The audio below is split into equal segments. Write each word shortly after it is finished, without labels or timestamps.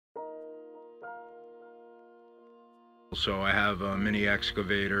So I have a mini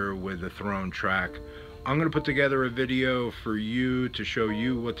excavator with a thrown track. I'm going to put together a video for you to show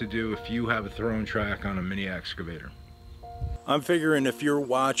you what to do if you have a thrown track on a mini excavator. I'm figuring if you're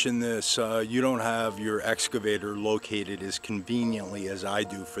watching this, you don't have your excavator located as conveniently as I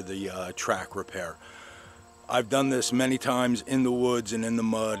do for the track repair. I've done this many times in the woods and in the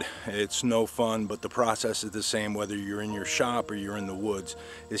mud. It's no fun, but the process is the same whether you're in your shop or you're in the woods.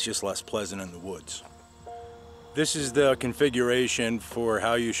 It's just less pleasant in the woods. This is the configuration for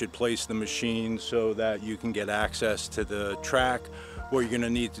how you should place the machine so that you can get access to the track. What you're going to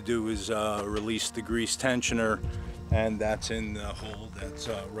need to do is release the grease tensioner, and that's in the hole that's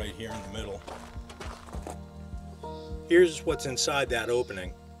right here in the middle. Here's what's inside that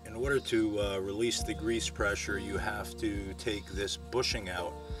opening. In order to release the grease pressure, you have to take this bushing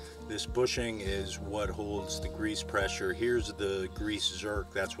out. This bushing is what holds the grease pressure. Here's the grease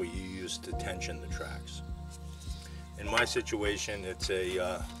zerk. That's what you use to tension the tracks. In my situation, it's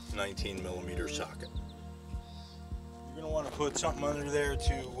a 19mm socket. You're going to want to put something under there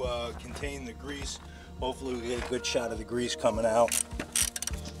to contain the grease. Hopefully we get a good shot of the grease coming out.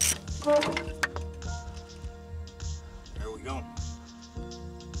 There we go.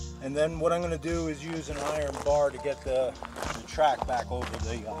 And then what I'm going to do is use an iron bar to get the track back over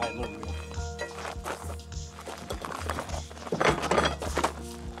the idler wheel.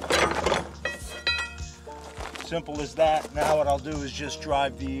 Simple as that. Now what I'll do is just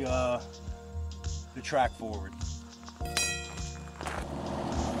drive the track forward. The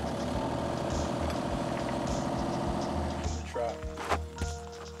track.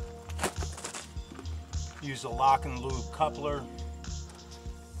 Use a lock and lube coupler.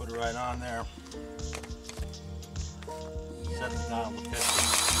 Put it right on there. Set it down to 50.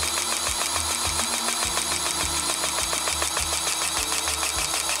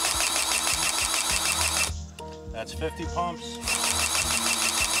 That's 50 pumps.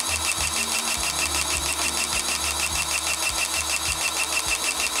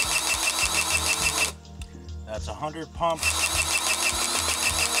 That's 100 pumps.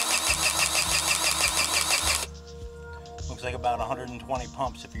 Looks like about 120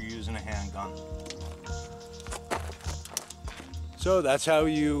 pumps if you're using a handgun. So that's how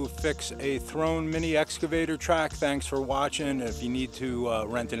you fix a thrown mini excavator track. Thanks for watching. If you need to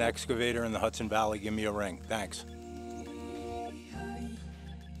rent an excavator in the Hudson Valley, give me a ring. Thanks.